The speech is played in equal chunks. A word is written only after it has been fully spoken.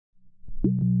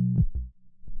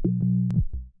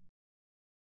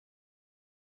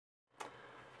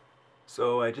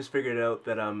So I just figured out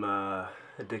that I'm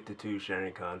addicted to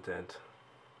sharing content.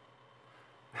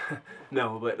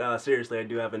 No, but seriously, I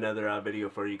do have another video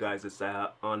for you guys. It's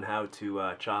on how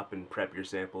to chop and prep your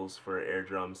samples for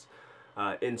AirDrums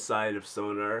inside of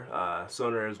Sonar.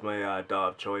 Sonar is my DAW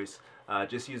of choice.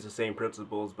 Just use the same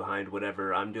principles behind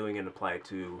whatever I'm doing and apply it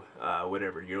to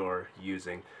whatever you're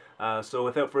using. So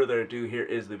without further ado, here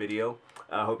is the video.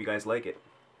 I hope you guys like it.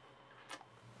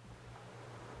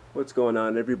 What's going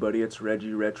on, everybody? It's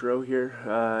Reggie Retro here.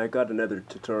 I got another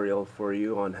tutorial for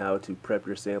you on how to prep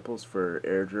your samples for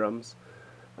AirDrums.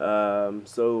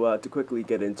 To quickly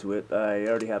get into it, I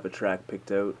already have a track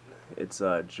picked out. It's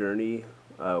Journey,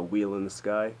 Wheel in the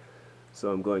Sky.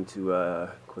 So I'm going to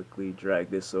quickly drag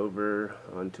this over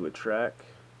onto a track.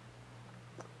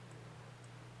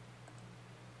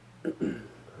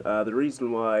 The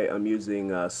reason why I'm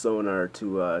using Sonar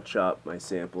to chop my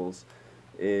samples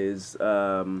is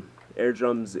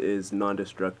AirDrums is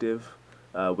non-destructive,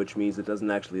 which means it doesn't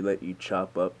actually let you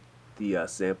chop up the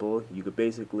sample. You could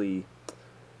basically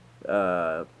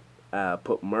put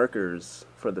markers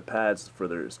for the pads for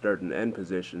their start and end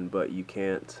position, but you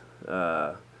can't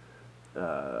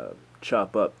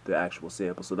chop up the actual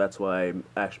sample. So that's why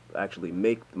I actually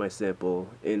make my sample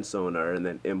in Sonar and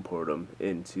then import them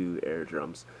into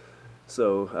AirDrums.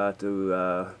 So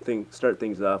to start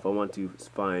things off, I want to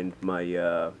find my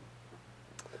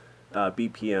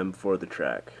BPM for the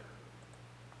track.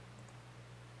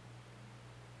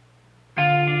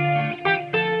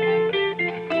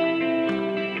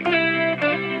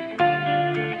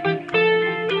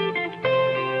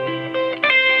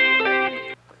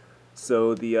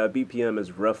 So the BPM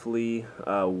is roughly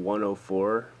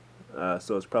 104,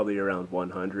 so it's probably around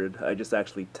 100. I just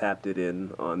actually tapped it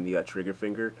in on the trigger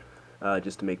finger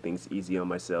just to make things easy on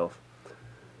myself.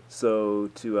 So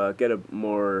to get a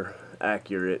more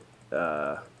accurate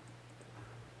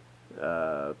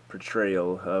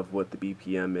portrayal of what the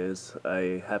BPM is,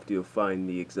 I have to find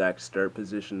the exact start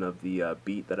position of the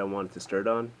beat that I want it to start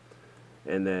on,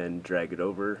 and then drag it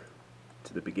over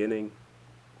to the beginning.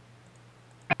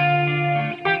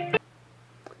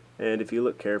 And if you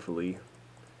look carefully,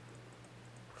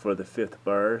 for the 5th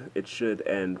bar, it should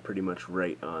end pretty much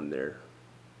right on there.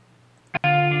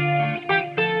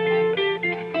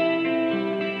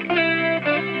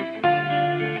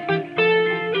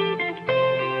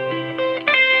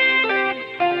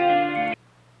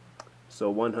 So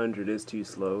 100 is too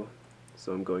slow,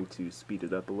 so I'm going to speed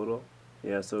it up a little.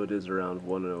 Yeah, so it is around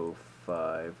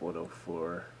 105,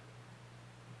 104.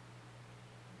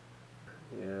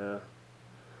 Yeah,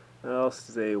 I'll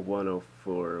say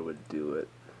 104 would do it.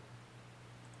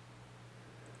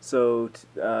 So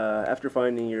after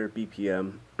finding your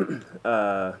BPM,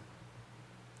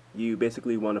 you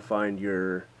basically want to find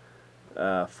your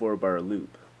 4-bar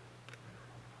loop.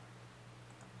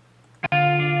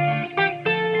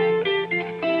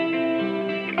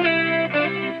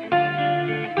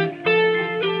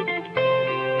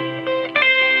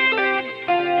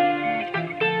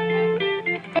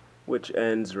 Which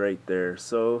ends right there.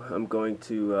 So I'm going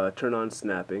to turn on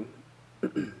snapping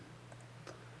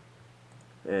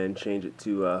and change it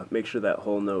to make sure that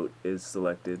whole note is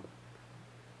selected,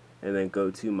 and then go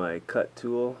to my cut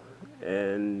tool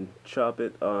and chop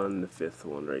it on the 5th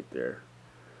one right there.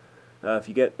 If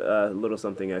you get a little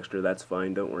something extra, that's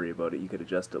fine, don't worry about it, you could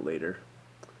adjust it later.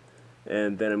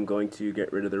 And then I'm going to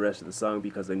get rid of the rest of the song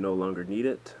because I no longer need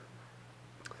it.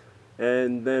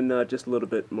 And then just a little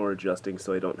bit more adjusting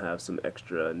so I don't have some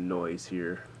extra noise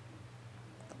here.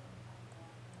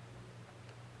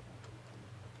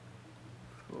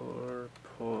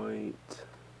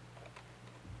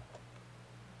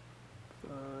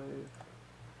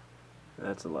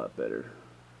 That's a lot better.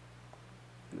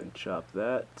 And then chop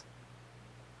that.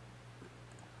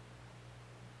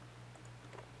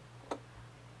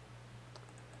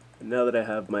 And now that I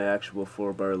have my actual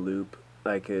 4-bar loop,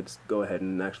 I could go ahead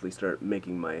and actually start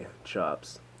making my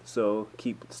chops. So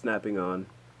keep snapping on,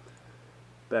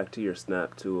 back to your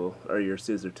snap tool, or your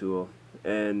scissor tool,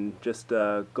 and just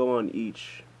go on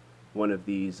each one of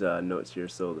these notes here.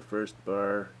 So the 1st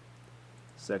bar,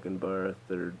 2nd bar,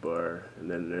 3rd bar,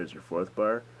 and then there's your 4th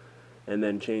bar. And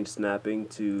then change snapping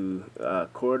to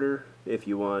quarter if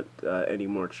you want any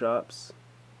more chops.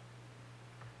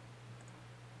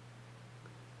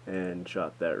 And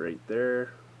chop that right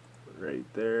there, right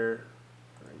there,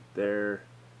 right there,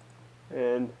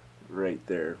 and right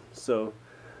there. So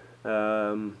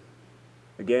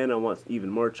again, I want even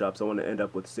more chops. I want to end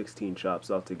up with 16 chops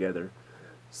altogether.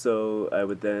 So I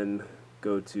would then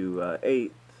go to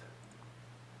 8th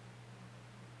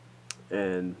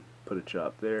and put a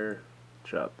chop there,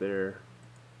 there,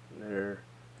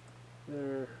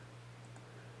 there.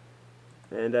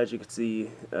 And as you can see,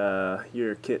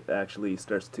 your kit actually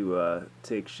starts to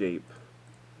take shape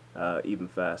even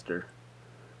faster.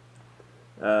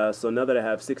 So now that I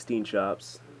have 16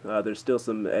 chops, there's still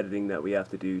some editing that we have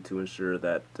to do to ensure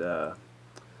that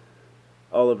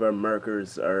all of our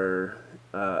markers are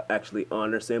actually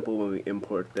on our sample when we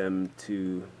import them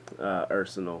to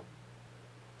Arsenal.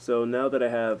 So now that I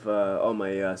have all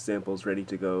my samples ready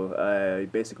to go, I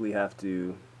basically have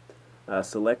to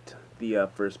select the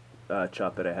first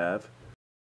chop that I have,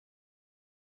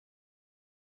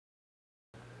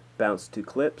 bounce to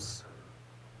clips,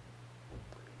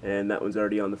 and that one's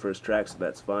already on the first track, so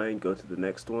that's fine. Go to the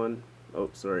next one. Oh,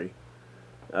 sorry,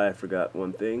 I forgot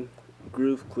one thing.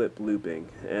 Groove clip looping,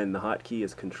 and the hotkey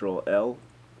is Control L,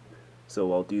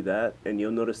 so I'll do that, and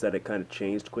you'll notice that it kind of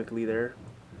changed quickly there.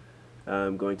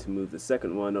 I'm going to move the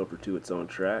second one over to its own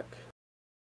track,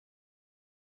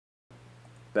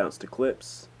 bounce to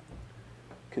clips,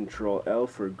 Control L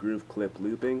for groove clip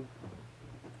looping,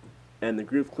 and the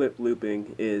groove clip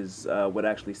looping is what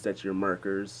actually sets your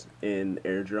markers in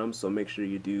AirDrums, so make sure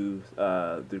you do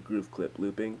the groove clip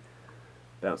looping.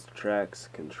 Bounce to tracks,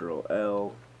 Control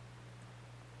L,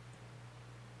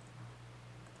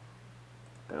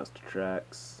 bounce to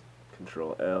tracks,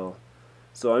 Control L.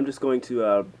 So I'm just going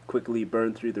to quickly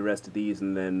burn through the rest of these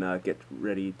and then get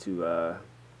ready to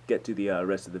get to the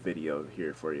rest of the video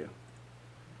here for you.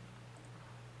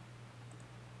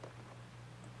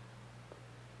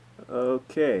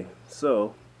 Okay,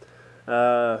 so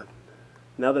now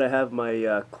that I have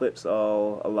my clips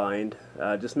all aligned,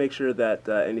 just make sure that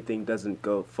anything doesn't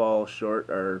fall short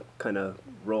or kind of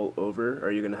roll over,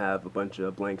 or you're going to have a bunch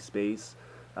of blank space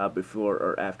before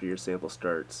or after your sample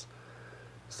starts.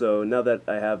 So now that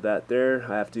I have that there,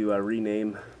 I have to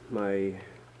rename my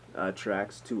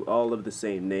tracks to all of the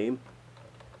same name.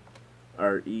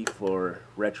 RE for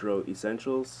Retro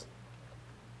Essentials.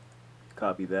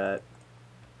 Copy that,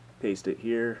 paste it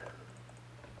here,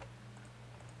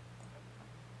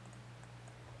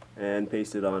 and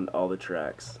paste it on all the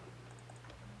tracks.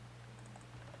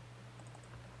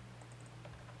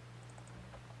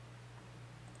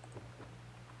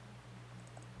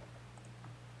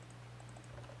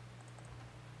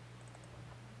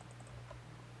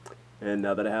 And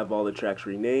now that I have all the tracks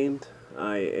renamed,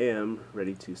 I am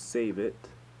ready to save it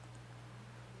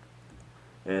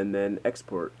and then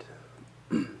export.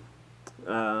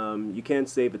 You can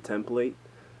save a template.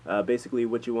 Basically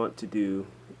what you want to do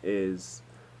is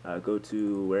go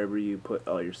to wherever you put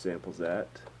all your samples at,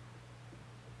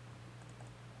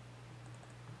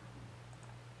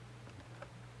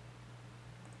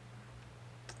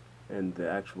 and the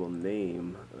actual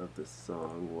name of the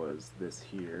song was this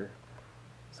here,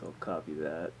 so I'll copy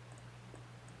that,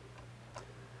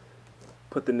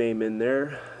 put the name in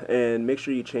there, and make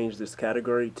sure you change this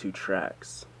category to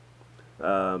tracks,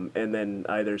 and then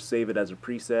either save it as a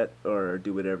preset or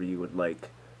do whatever you would like.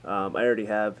 I already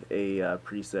have a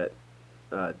preset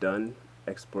done,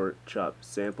 export chop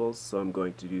samples, so I'm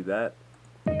going to do that.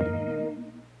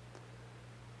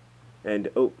 And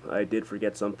oh, I did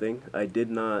forget something. I did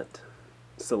not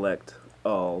select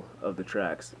all of the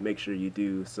tracks. Make sure you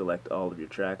do select all of your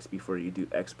tracks before you do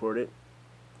export it.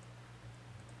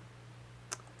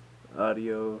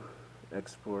 Audio,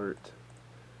 export,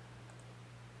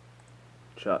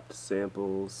 chopped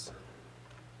samples,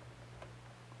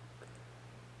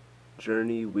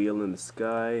 journey, wheel in the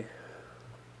sky.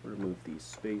 Remove these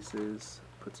spaces,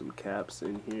 put some caps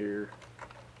in here.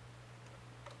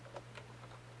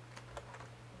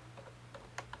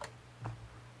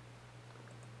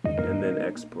 And then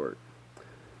export.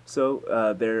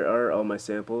 So there are all my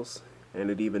samples,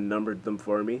 and it even numbered them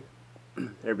for me.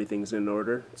 Everything's in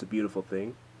order. It's a beautiful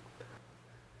thing.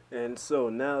 And so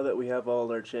now that we have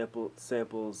all our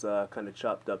samples kind of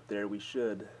chopped up there, we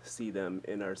should see them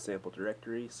in our sample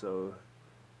directory. So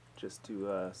just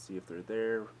to see if they're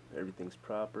there, everything's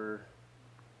proper.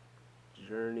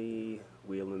 Journey,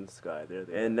 wheel in the sky, there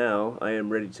they are. And now I am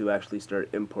ready to actually start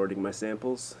importing my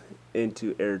samples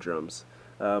into AirDrums.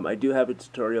 I do have a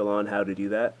tutorial on how to do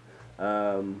that.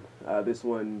 This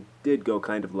one did go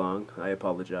kind of long, I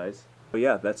apologize. But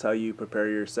yeah, that's how you prepare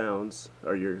your sounds,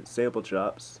 or your sample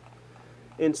chops,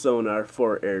 in Sonar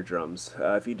for AirDrums.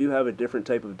 If you do have a different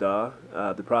type of DAW,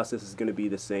 the process is going to be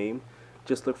the same.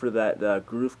 Just look for that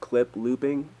groove clip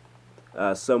looping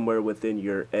somewhere within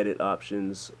your edit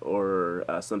options or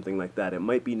something like that. It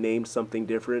might be named something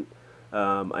different.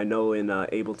 I know in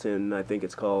Ableton, I think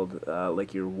it's called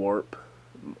like your warp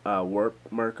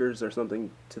markers or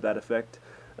something to that effect.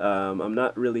 I'm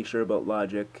not really sure about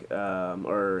Logic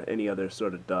or any other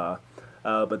sort of DAW,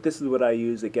 but this is what I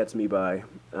use. It gets me by.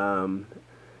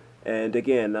 And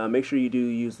again, make sure you do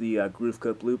use the groove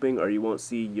clip looping, or you won't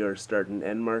see your start and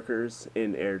end markers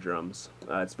in AirDrums.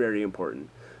 It's very important.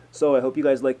 So I hope you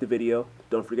guys liked the video.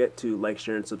 Don't forget to like,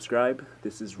 share, and subscribe.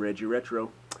 This is Reggie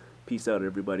Retro. Peace out,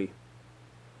 everybody.